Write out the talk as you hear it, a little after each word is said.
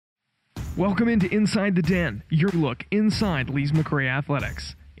Welcome into Inside the Den, your look inside Lees McRae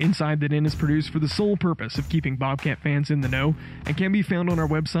Athletics. Inside the Den is produced for the sole purpose of keeping Bobcat fans in the know and can be found on our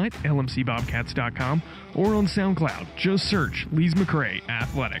website, lmcbobcats.com, or on SoundCloud. Just search Lees McRae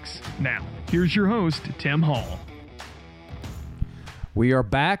Athletics. Now, here's your host, Tim Hall. We are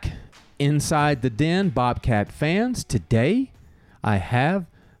back inside the Den, Bobcat fans. Today, I have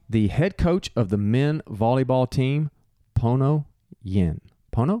the head coach of the men volleyball team, Pono Yin.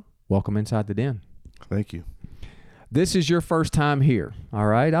 Pono, welcome inside the Den. Thank you. This is your first time here, all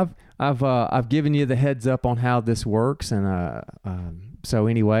right? I've given you the heads up on how this works, and so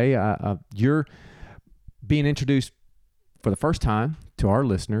anyway, you're being introduced for the first time to our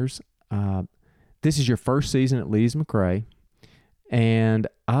listeners. This is your first season at Lees McRae, and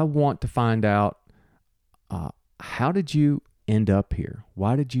I want to find out how did you end up here?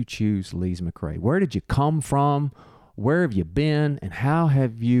 Why did you choose Lees McRae? Where did you come from? Where have you been? And how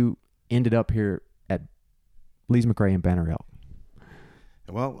have you ended up here at Lees McRae in Banner Elk?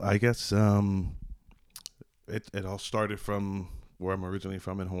 Well, I guess it all started from where I'm originally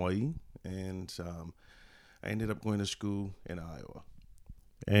from in Hawaii, and I ended up going to school in Iowa.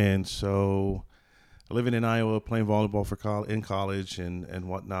 And so living in Iowa, playing volleyball in college and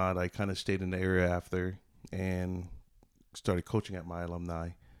whatnot, I kind of stayed in the area after and started coaching at my alumni.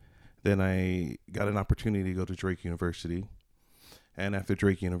 Then I got an opportunity to go to Drake University. And after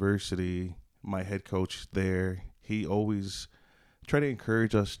Drake University, my head coach there, he always tried to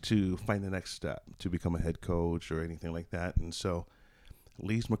encourage us to find the next step, to become a head coach or anything like that. And so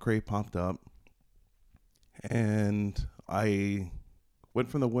Lees McRae popped up, and I went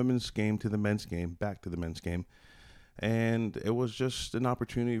from the women's game to the men's game, back to the men's game. And it was just an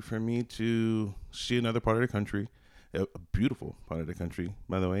opportunity for me to see another part of the country, a beautiful part of the country,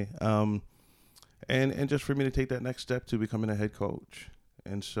 by the way, and just for me to take that next step to becoming a head coach.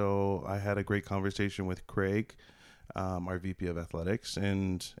 And so I had a great conversation with Craig, our VP of Athletics,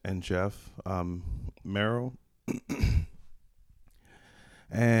 and Jeff Merrill.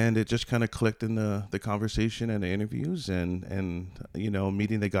 And it just kind of clicked in the conversation and the interviews, and you know,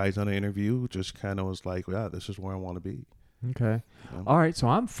 meeting the guys on the interview just kind of was like, yeah, this is where I want to be. Okay. All right. So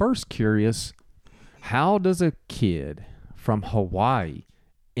I'm first curious, how does a kid from Hawaii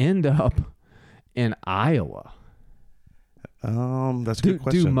end up in Iowa? That's a good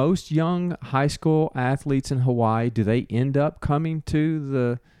question. Do most young high school athletes in Hawaii, do they end up coming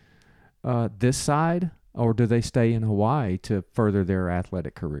to the this side? Or do they stay in Hawaii to further their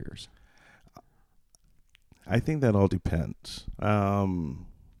athletic careers? I think that all depends.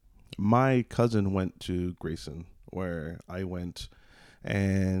 My cousin went to Grayson, where I went,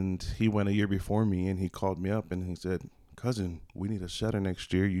 and he went a year before me, and he called me up, and he said, cousin, we need a setter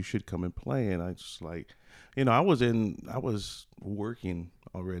next year. You should come and play. And I just like, you know, I was working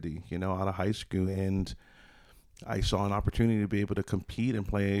already, you know, out of high school, and I saw an opportunity to be able to compete and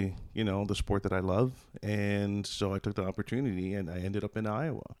play, you know, the sport that I love. And so I took the opportunity, and I ended up in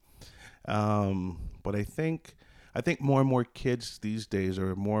Iowa. But I think more and more kids these days,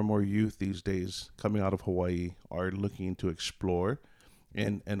 or more and more youth these days coming out of Hawaii, are looking to explore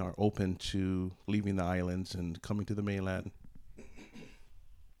and are open to leaving the islands and coming to the mainland.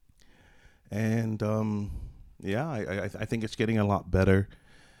 And I think it's getting a lot better.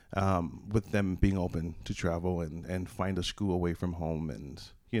 With them being open to travel and find a school away from home and,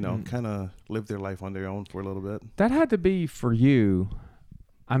 you know, kind of live their life on their own for a little bit. That had to be for you,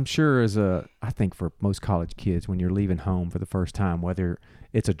 I'm sure, I think for most college kids, when you're leaving home for the first time, whether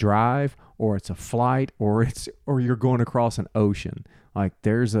it's a drive or it's a flight or you're going across an ocean, like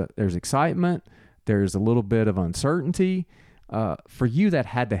there's excitement, there's a little bit of uncertainty. For you, that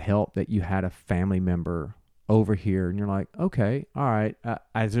had to help that you had a family member over here, and you're like, okay, all right,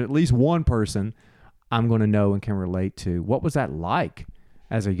 as at least one person I'm going to know and can relate to. What was that like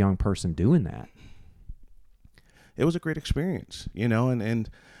as a young person doing that? It was a great experience, you know, and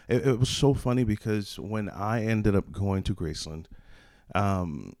it was so funny because when I ended up going to Graceland,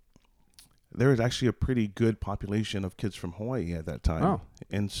 there was actually a pretty good population of kids from Hawaii at that time. Oh.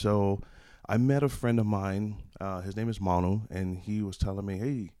 And so I met a friend of mine, his name is Manu, and he was telling me,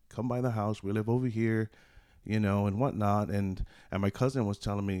 hey, come by the house, we live over here, you know, and whatnot. And my cousin was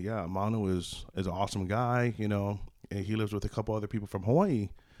telling me, yeah, Manu is an awesome guy, you know, and he lives with a couple other people from Hawaii.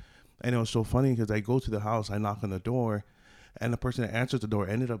 And it was so funny because I go to the house, I knock on the door, and the person that answers the door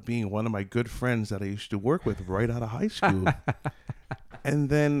ended up being one of my good friends that I used to work with right out of high school. And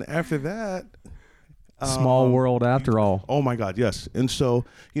then after that, small world after all. Oh my God, yes. And so,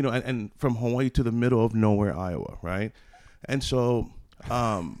 you know, and from Hawaii to the middle of nowhere, Iowa, right? And so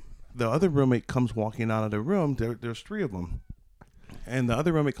the other roommate comes walking out of the room. There's three of them. And the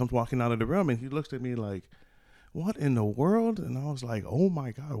other roommate comes walking out of the room, and he looks at me like, what in the world? And I was like, oh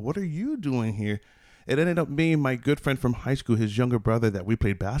my God, what are you doing here? It ended up being my good friend from high school, his younger brother, that we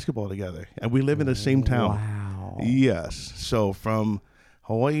played basketball together. And we live in the same town. Wow. Yes. So from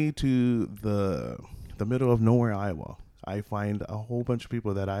Hawaii to the middle of nowhere, Iowa, I find a whole bunch of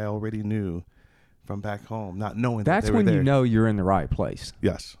people that I already knew from back home, not knowing That's that they were when there. you know you're in the right place.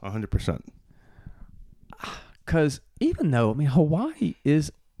 Yes, 100%. Because even though, I mean, Hawaii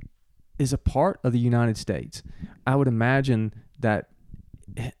is a part of the United States, I would imagine that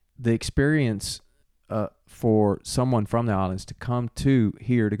the experience for someone from the islands to come to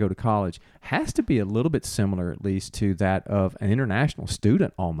here to go to college has to be a little bit similar, at least, to that of an international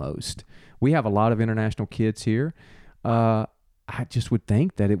student almost. We have a lot of international kids here. I just would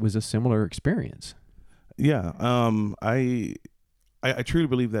think that it was a similar experience. Yeah, I truly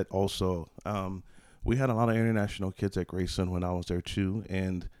believe that also. We had a lot of international kids at Grayson when I was there too,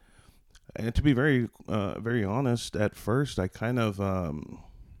 and to be very honest, at first I kind of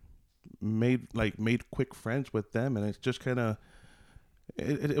made quick friends with them, and it's just kind of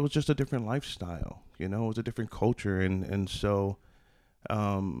it was just a different lifestyle, you know. It was a different culture, and so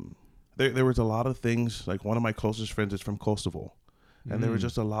there was a lot of things. Like, one of my closest friends is from Kosovo, and there was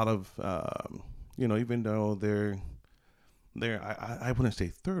just a lot of even though I wouldn't say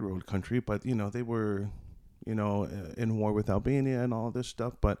third world country, but they were in war with Albania and all this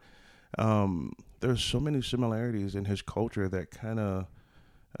stuff, but there's so many similarities in his culture that kind of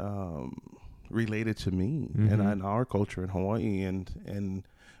related to me and our culture in Hawaii, and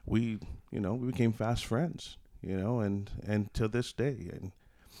we became fast friends, and to this day,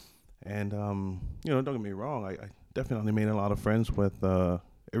 and don't get me wrong, I definitely made a lot of friends with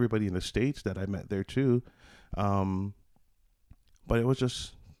everybody in the States that I met there too, but it was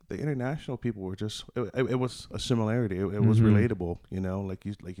just the international people were just it was a similarity. It was relatable,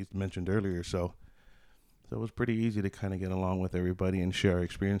 like you mentioned earlier. So it was pretty easy to kind of get along with everybody and share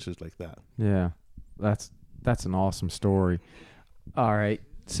experiences like that. Yeah, that's an awesome story. All right,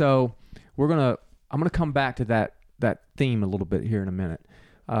 so I'm gonna come back to that theme a little bit here in a minute,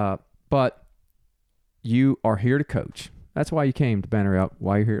 but you are here to coach. That's why you came to Banner Elk.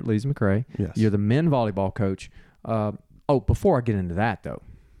 Why you're here at Lees McRae. Yes. You're the men volleyball coach. Before I get into that though,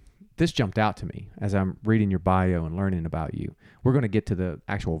 this jumped out to me as I'm reading your bio and learning about you. We're going to get to the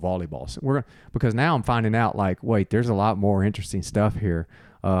actual volleyball. Because now I'm finding out, like, wait, there's a lot more interesting stuff here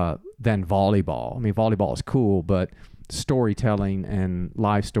than volleyball. I mean, volleyball is cool, but storytelling and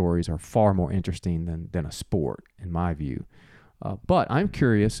live stories are far more interesting than a sport, in my view. But I'm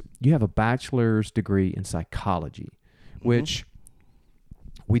curious, you have a bachelor's degree in psychology, which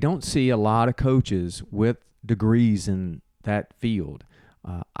we don't see a lot of coaches with degrees in that field.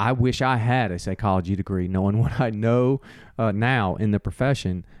 I wish I had a psychology degree, knowing what I know now in the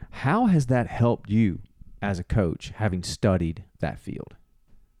profession. How has that helped you as a coach, having studied that field?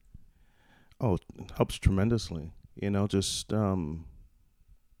 Oh, it helps tremendously. Just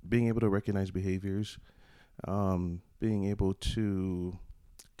being able to recognize behaviors, being able to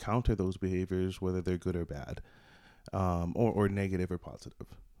counter those behaviors, whether they're good or bad, or negative or positive,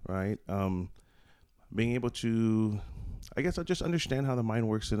 right? Being able to, I guess, I just understand how the mind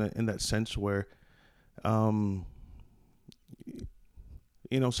works in that sense where,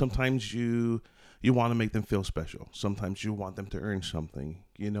 sometimes you want to make them feel special. Sometimes you want them to earn something,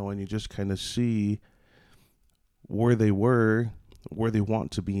 and you just kind of see where they were, where they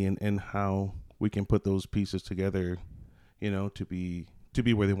want to be, and how we can put those pieces together, to be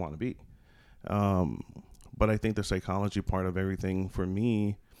where they want to be. But I think the psychology part of everything for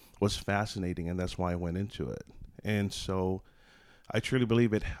me was fascinating, and that's why I went into it. And so I truly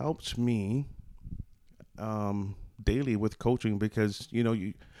believe it helps me daily with coaching, because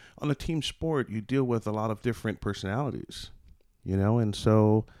you on a team sport, you deal with a lot of different personalities, and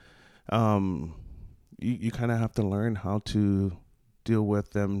so you kind of have to learn how to deal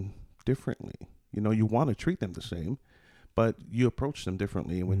with them differently. You want to treat them the same, but you approach them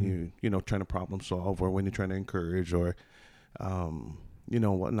differently when you trying to problem solve, or when you're trying to encourage, or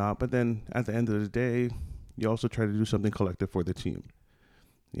whatnot. But then at the end of the day, you also try to do something collective for the team,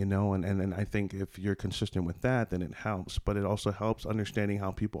 and I think if you're consistent with that, then it helps. But it also helps understanding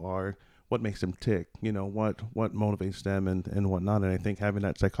how people are, what makes them tick, what motivates them, and whatnot. And I think having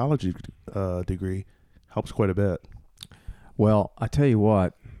that psychology degree helps quite a bit. Well, I tell you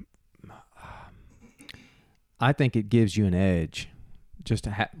what, I think it gives you an edge just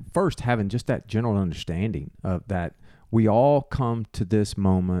to first having just that general understanding of that we all come to this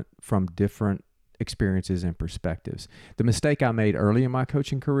moment from different experiences and perspectives. The mistake I made early in my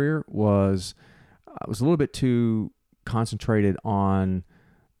coaching career was I was a little bit too concentrated on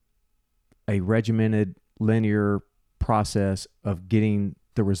a regimented, linear process of getting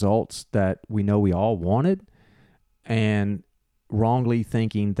the results that we know we all wanted, and wrongly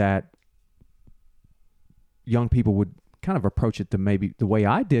thinking that young people would kind of approach it to maybe the way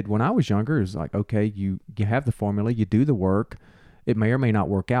I did when I was younger, is like, okay, you have the formula, you do the work. It may or may not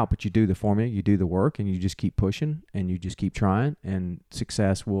work out, but you do the formula, you do the work, and you just keep pushing and you just keep trying, and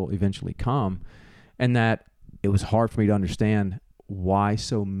success will eventually come. And that it was hard for me to understand why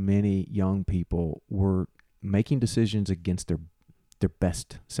so many young people were making decisions against their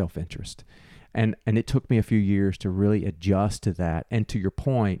best self-interest. And it took me a few years to really adjust to that. And to your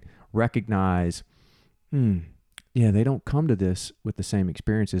point, recognize, yeah, they don't come to this with the same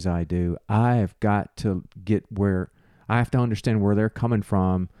experience as I do. I have got to get where I have to understand where they're coming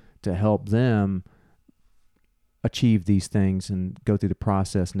from to help them achieve these things and go through the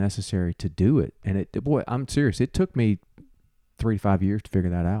process necessary to do it. And boy, I'm serious. It took me 3 to 5 years to figure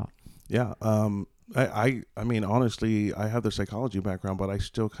that out. Yeah. I mean, honestly, I have the psychology background, but I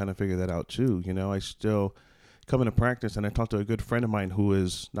still kind of figure that out too. You know, I still come into practice, and I talked to a good friend of mine who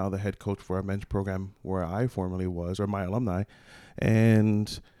is now the head coach for our men's program where I formerly was, or my alumni.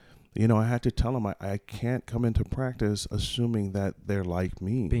 And, you know, I had to tell him I can't come into practice assuming that they're like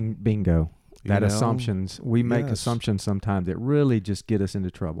me. Bingo. That assumptions, we make Yes. assumptions sometimes that really just get us into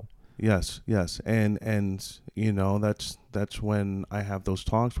trouble. Yes. And you know, that's when I have those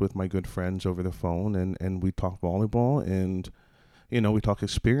talks with my good friends over the phone, and we talk volleyball, and, you know, we talk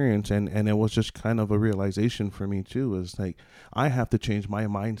experience, and it was just kind of a realization for me too, is like, I have to change my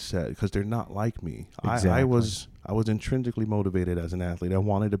mindset because they're not like me. Exactly. I was intrinsically motivated as an athlete. I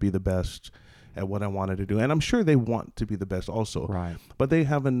wanted to be the best at what I wanted to do. And I'm sure they want to be the best also. Right. But they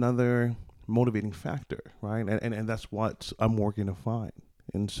have another motivating factor, right? And that's what I'm working to find.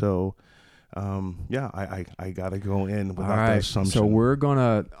 And so, I got to go in without that assumption. So we're going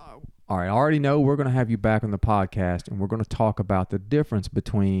to, all right, I already know we're going to have you back on the podcast, and we're going to talk about the difference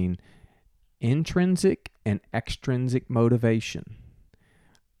between intrinsic and extrinsic motivation,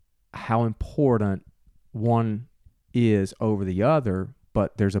 how important one is over the other,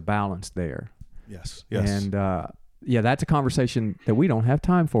 but there's a balance there. Yes. And, that's a conversation that we don't have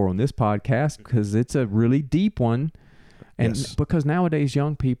time for on this podcast because it's a really deep one. And because nowadays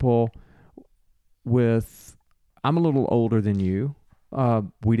young people I'm a little older than you.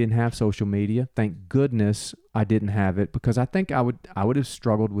 We didn't have social media. Thank goodness I didn't have it, because I think I would have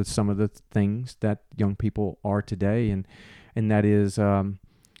struggled with some of the things that young people are today. And that is,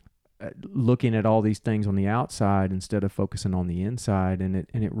 looking at all these things on the outside instead of focusing on the inside. And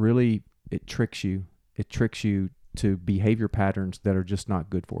it really tricks you. It tricks you to behavior patterns that are just not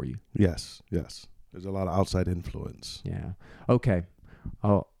good for you. Yes. There's a lot of outside influence. Yeah. Okay.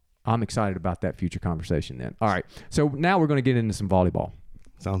 Oh, I'm excited about that future conversation then. All right. So now we're going to get into some volleyball.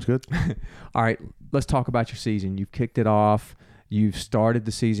 Sounds good. All right. Let's talk about your season. You've kicked it off. You've started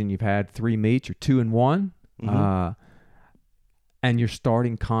the season. You've had 3 meets. You're 2-1. Mm-hmm. And you're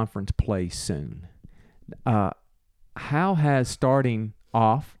starting conference play soon. How has starting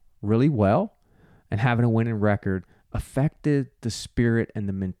off really well and having a winning record affected the spirit and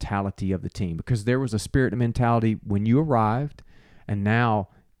the mentality of the team? Because there was a spirit and mentality when you arrived, and now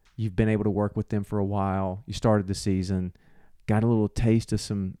you've been able to work with them for a while. You started the season, got a little taste of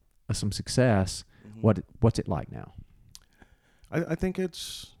some success. Mm-hmm. What's it like now? I think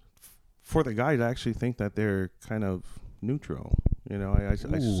it's, for the guys, I actually think that they're kind of neutral. You know,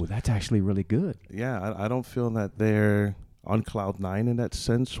 Ooh, that's actually really good. Yeah, I don't feel that they're on cloud 9 in that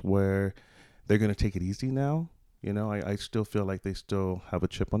sense where they're going to take it easy now. You know, I still feel like they still have a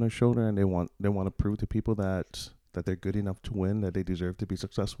chip on their shoulder, and they want to prove to people that they're good enough to win, that they deserve to be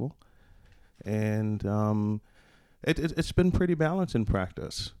successful. And it's been pretty balanced in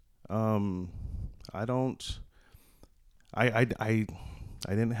practice. I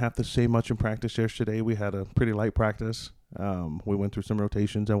didn't have to say much in practice yesterday. We had a pretty light practice. We went through some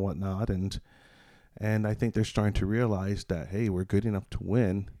rotations and whatnot, and I think they're starting to realize that, hey, we're good enough to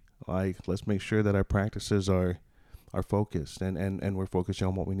win. Like, let's make sure that our practices are focused, and we're focusing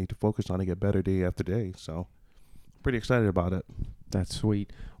on what we need to focus on to get better day after day. So pretty excited about it. That's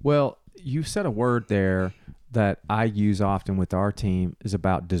sweet. Well, you said a word there that I use often with our team is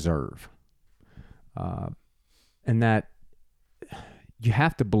about deserve. And that you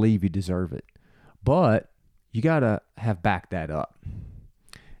have to believe you deserve it, but you got to have backed that up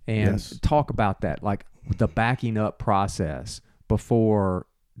and talk about that, like the backing up process before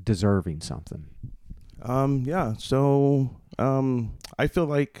deserving something. So I feel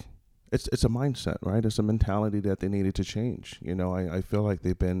like it's a mindset, right? It's a mentality that they needed to change. You know, I feel like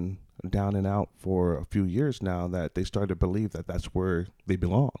they've been down and out for a few years now that they started to believe that that's where they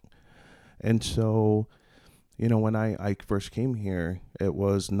belong. And so, you know, when I first came here, it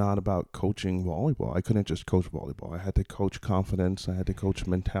was not about coaching volleyball. I couldn't just coach volleyball. I had to coach confidence. I had to coach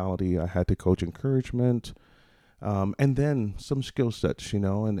mentality. I had to coach encouragement. And then some skill sets, you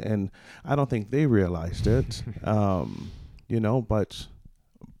know, and I don't think they realized it, you know, but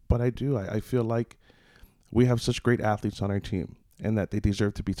I do. I feel like we have such great athletes on our team and that they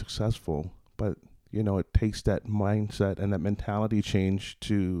deserve to be successful. But, you know, it takes that mindset and that mentality change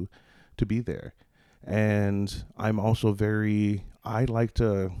to be there. And I'm also I like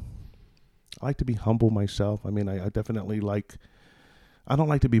to be humble myself. I mean, I definitely I don't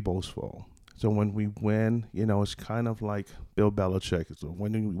like to be boastful. So when we win, you know, it's kind of like Bill Belichick. So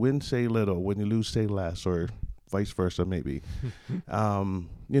when you win, say little. When you lose, say less, or vice versa, maybe.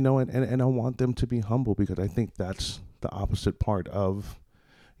 You know, and I want them to be humble because I think that's the opposite part of,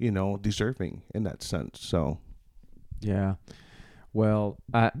 you know, deserving in that sense. So, yeah. Well,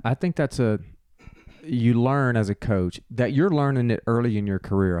 I think you learn as a coach that you're learning it early in your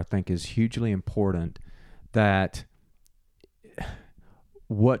career. I think is hugely important that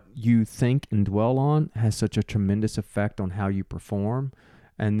what you think and dwell on has such a tremendous effect on how you perform.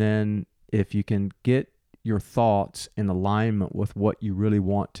 And then if you can get your thoughts in alignment with what you really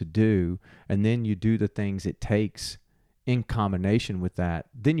want to do, and then you do the things it takes in combination with that,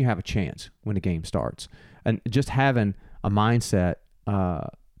 then you have a chance when the game starts. And just having a mindset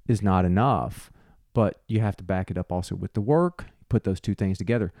is not enough, but you have to back it up also with the work, put those two things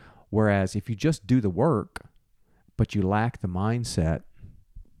together. Whereas if you just do the work, but you lack the mindset,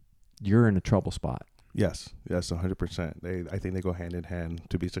 you're in a trouble spot. Yes, 100%. I think they go hand in hand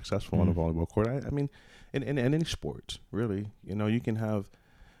to be successful on a volleyball court. I mean, in any sport, really. You know, you can have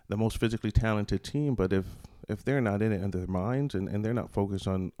the most physically talented team, but if they're not in it in their minds and they're not focused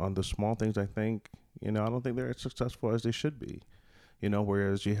on the small things, I think, you know, I don't think they're as successful as they should be. You know,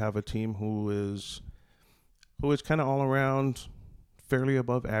 whereas you have a team who is kind of all around fairly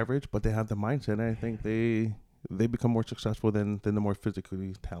above average, but they have the mindset, and I think they become more successful than the more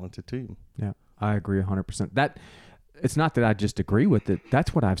physically talented team. Yeah, I agree 100%. That it's not that I just agree with it.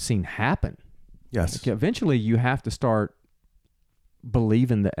 That's what I've seen happen. Yes. Like eventually, you have to start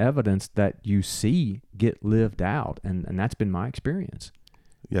believing the evidence that you see get lived out, and that's been my experience.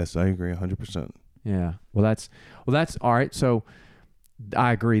 Yes, I agree 100%. Yeah. Well, that's all right. So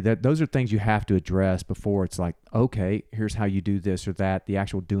I agree that those are things you have to address before it's like, okay, here's how you do this or that, the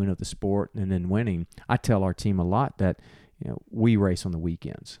actual doing of the sport and then winning. I tell our team a lot that, you know, we race on the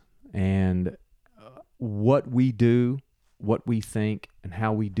weekends, and what we do, what we think, and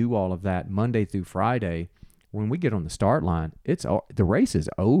how we do all of that Monday through Friday, when we get on the start line, the race is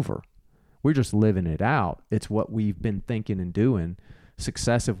over. We're just living it out. It's what we've been thinking and doing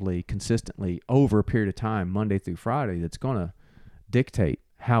successively, consistently over a period of time, Monday through Friday, that's going to dictate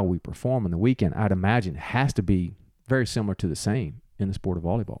how we perform on the weekend. I'd imagine it has to be very similar to the same in the sport of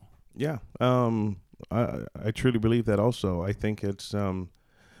volleyball. Yeah. I truly believe that also. I think it's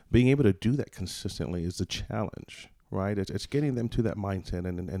being able to do that consistently is the challenge, right? It's getting them to that mindset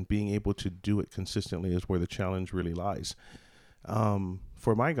and being able to do it consistently is where the challenge really lies.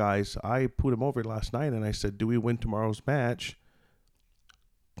 For my guys, I put them over last night and I said, do we win tomorrow's match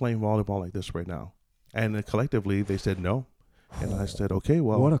playing volleyball like this right now? And collectively they said no. And I said, okay,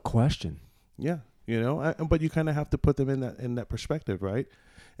 well, what a question. Yeah, you know, but you kind of have to put them in that perspective, right?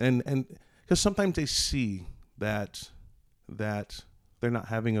 And because sometimes they see that they're not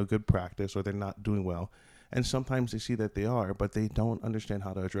having a good practice or they're not doing well, and sometimes they see that they are, but they don't understand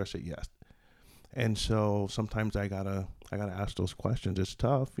how to address it yet. And so sometimes I gotta ask those questions. It's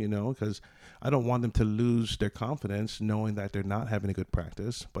tough, you know, because I don't want them to lose their confidence knowing that they're not having a good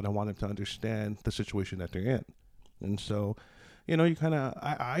practice, but I want them to understand the situation that they're in. And so, you know,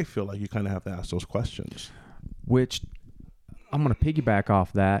 I feel like you kind of have to ask those questions. Which I'm going to piggyback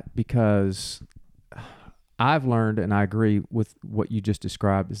off that because I've learned, and I agree with what you just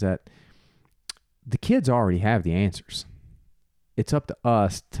described, is that the kids already have the answers. It's up to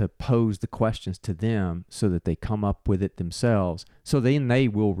us to pose the questions to them so that they come up with it themselves. So then they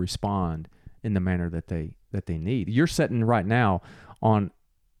will respond in the manner that they need. You're sitting right now on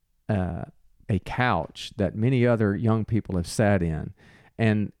a couch that many other young people have sat in,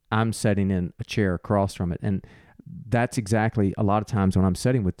 and I'm sitting in a chair across from it. And that's exactly a lot of times when I'm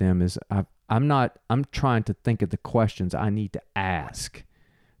sitting with them is I'm trying to think of the questions I need to ask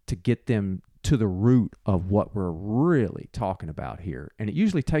to get them to the root of what we're really talking about here. And it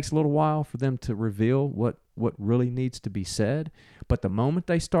usually takes a little while for them to reveal what really needs to be said. But the moment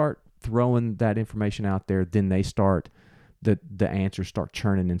they start throwing that information out there, then they start the answers start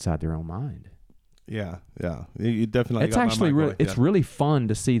churning inside their own mind. Yeah. You definitely. It's got my actually mind really going. it's really fun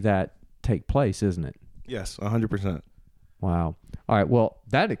to see that take place, isn't it? Yes, 100%. Wow. All right. Well,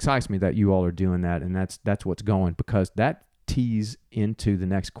 that excites me that you all are doing that, and that's what's going, because that tees into the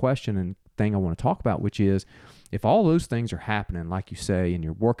next question and thing I want to talk about, which is if all those things are happening, like you say, and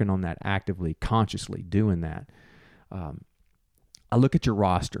you're working on that actively, consciously doing that. I look at your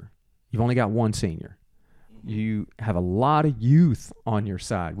roster. You've only got one senior. You have a lot of youth on your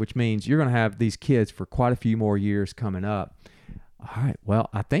side, which means you're going to have these kids for quite a few more years coming up. All right. Well,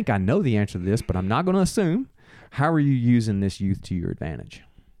 I think I know the answer to this, but I'm not going to assume. How are you using this youth to your advantage?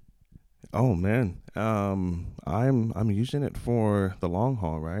 Oh man, I'm using it for the long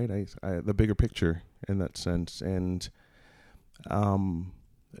haul, right? The bigger picture in that sense, and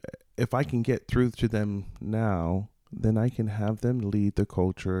if I can get through to them now, then I can have them lead the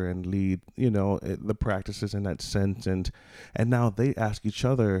culture and lead, the practices in that sense, and now they ask each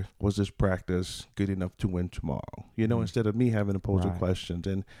other, was this practice good enough to win tomorrow? Instead of me having to pose the questions,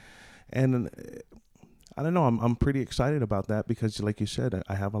 and I don't know. I'm pretty excited about that because, like you said,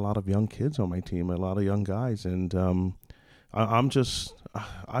 I have a lot of young kids on my team, a lot of young guys, and I've just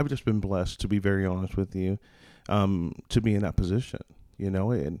been blessed, to be very honest with you, to be in that position,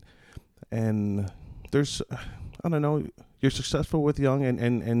 and there's, I don't know, you're successful with young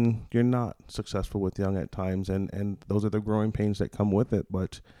and you're not successful with young at times, and those are the growing pains that come with it.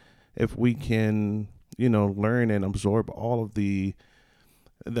 But if we can, learn and absorb all of the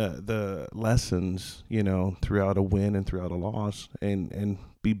lessons, throughout a win and throughout a loss, and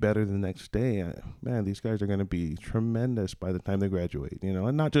be better the next day, man, these guys are going to be tremendous by the time they graduate,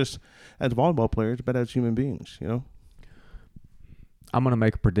 and not just as volleyball players, but as human beings, I'm going to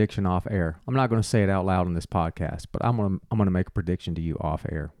make a prediction off air. I'm not going to say it out loud on this podcast, but I'm going to make a prediction to you off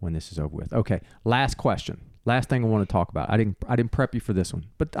air when this is over with. Okay, last question. Last thing I want to talk about. I didn't prep you for this one,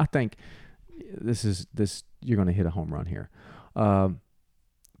 but I think this you're going to hit a home run here.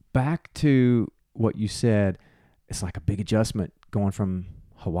 Back to what you said, it's like a big adjustment going from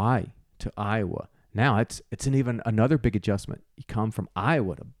Hawaii to Iowa. Now it's even another big adjustment. You come from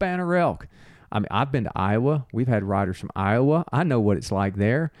Iowa to Banner Elk. I mean, I've been to Iowa. We've had riders from Iowa. I know what it's like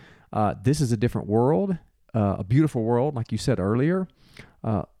there. This is a different world, a beautiful world, like you said earlier.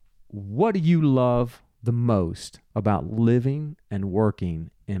 What do you love the most about living and working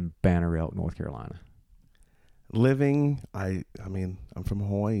in Banner Elk, North Carolina? Living, I mean, I'm from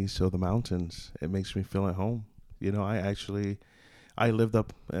Hawaii, so the mountains, it makes me feel at home. I lived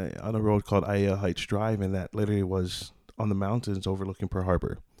up on a road called Aiea Heights Drive, and that literally was on the mountains overlooking Pearl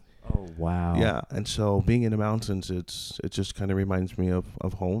Harbor. Oh, wow. Yeah, and so being in the mountains, it just kind of reminds me of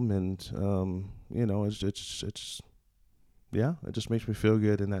home, and it just makes me feel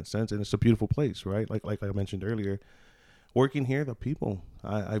good in that sense, and it's a beautiful place, right? Like I mentioned earlier, working here, the people,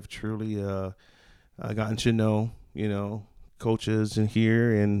 I've truly gotten to know, coaches in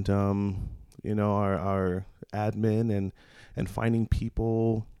here, and our admin, and finding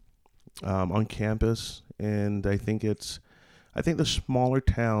people on campus, and I think the smaller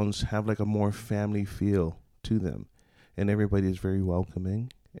towns have like a more family feel to them, and everybody is very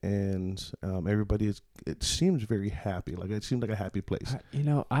welcoming, and it seems very happy. Like it seems like a happy place.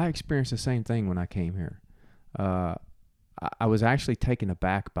 I experienced the same thing when I came here. I was actually taken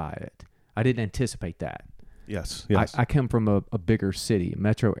aback by it. I didn't anticipate that. Yes. I come from a bigger city, a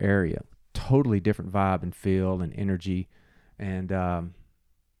metro area, totally different vibe and feel and energy, and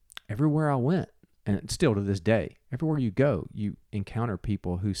everywhere I went, and still to this day, everywhere you go, you encounter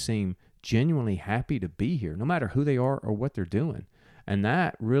people who seem genuinely happy to be here, no matter who they are or what they're doing. And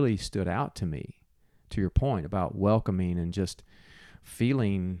that really stood out to me, to your point about welcoming and just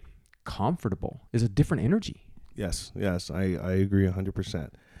feeling comfortable is a different energy. Yes, I agree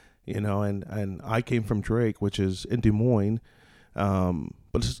 100%. And I came from Drake, which is in Des Moines,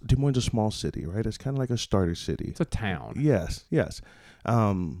 but Des Moines is a small city, right? It's kind of like a starter city. It's a town. Yes.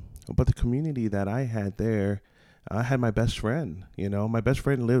 But the community that I had there, I had my best friend. My best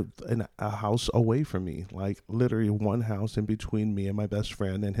friend lived in a house away from me, like literally one house in between me and my best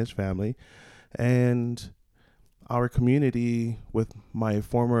friend and his family. And our community with my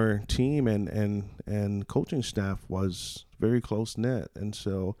former team and coaching staff was very close knit, and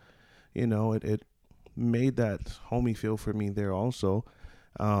so it made that homey feel for me there also.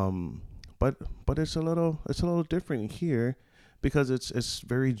 But it's a little different here because it's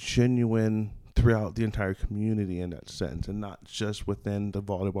very genuine throughout the entire community in that sense, and not just within the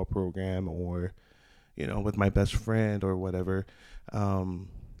volleyball program or with my best friend or whatever.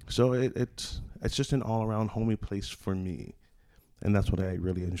 So it's just an all-around homey place for me, and that's what I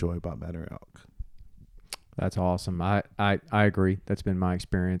really enjoy about Banner Elk. That's awesome. I agree. That's been my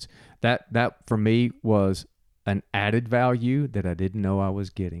experience. That for me was an added value that I didn't know I was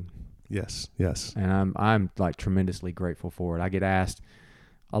getting. Yes. And I'm like tremendously grateful for it. I get asked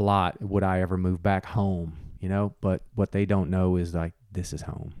a lot, would I ever move back home? But what they don't know is like, this is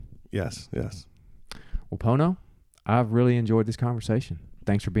home. Yes. Well, Pono, I've really enjoyed this conversation.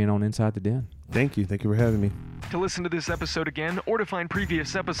 Thanks for being on Inside the Den. Thank you for having me. To listen to this episode again or to find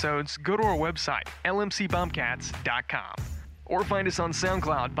previous episodes, go to our website, lmcbobcats.com, or find us on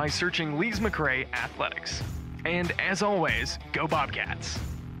SoundCloud by searching Lees McRae Athletics. And as always, go Bobcats!